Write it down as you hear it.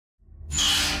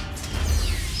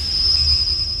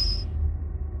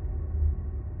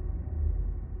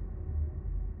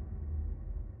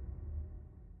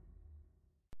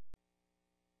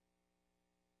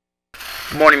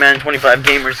Good morning, man. 25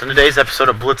 gamers. In today's episode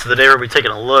of Blitz of the Day, we'll be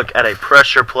taking a look at a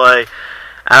pressure play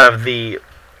out of the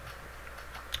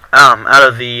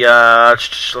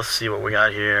let's see what we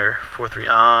got here. 4-3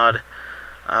 odd.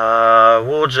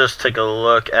 We'll just take a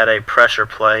look at a pressure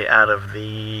play out of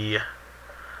the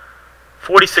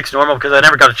 46 normal because I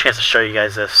never got a chance to show you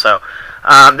guys this. So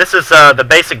this is the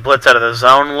basic blitz out of the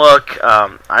zone look.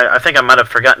 I think I might have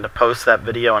forgotten to post that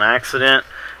video on accident.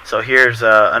 So here's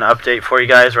an update for you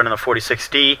guys running the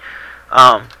 46D.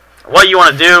 What you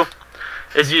want to do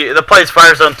is the play is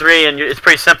fire zone 3, and it's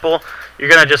pretty simple. You're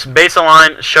going to just base a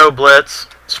line, show blitz,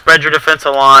 spread your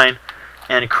defensive line,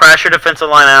 and crash your defensive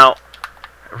line out.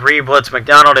 Re-blitz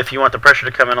McDonald if you want the pressure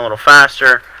to come in a little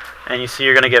faster. And you see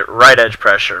you're going to get right edge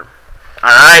pressure.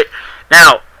 Alright,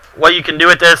 now what you can do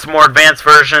with this more advanced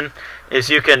version is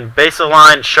you can base a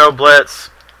line, show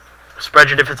blitz, spread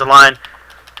your defensive line,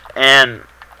 and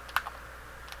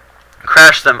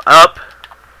crash them up.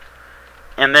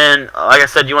 And then, like I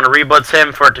said, you want to re-blitz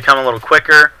him for it to come a little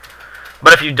quicker.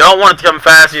 But if you don't want it to come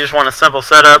fast, you just want a simple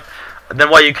setup, then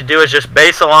what you could do is just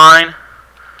base a line,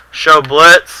 show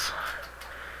blitz,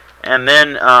 and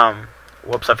then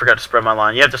whoops, I forgot to spread my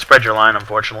line. You have to spread your line,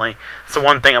 unfortunately. It's the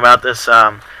one thing about this.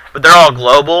 But they're all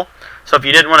global. So if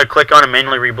you didn't want to click on and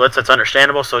manually re-blitz, that's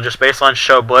understandable. So just baseline,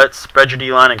 show blitz, spread your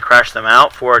D-line, and crash them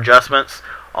out. 4 adjustments,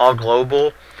 all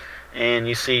global. And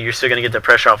you see you're still going to get the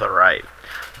pressure off the right.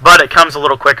 But it comes a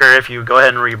little quicker if you go ahead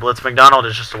and re-blitz McDonald.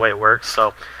 It's just the way it works.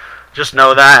 So just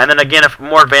know that. And then again, a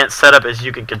more advanced setup is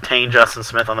you can contain Justin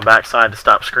Smith on the backside to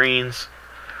stop screens.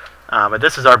 But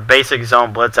this is our basic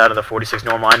zone blitz out of the 46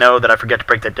 normal. I know that I forget to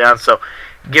break that down, so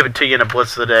give it to you in a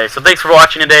blitz of the day. So thanks for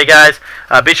watching today, guys.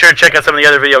 Be sure to check out some of the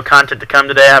other video content to come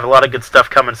today. I have a lot of good stuff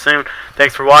coming soon.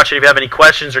 Thanks for watching. If you have any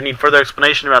questions or need further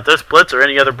explanation about this blitz or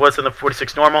any other blitz in the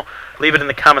 46 normal, leave it in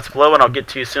the comments below, and I'll get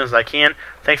to you as soon as I can.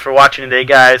 Thanks for watching today,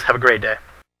 guys. Have a great day.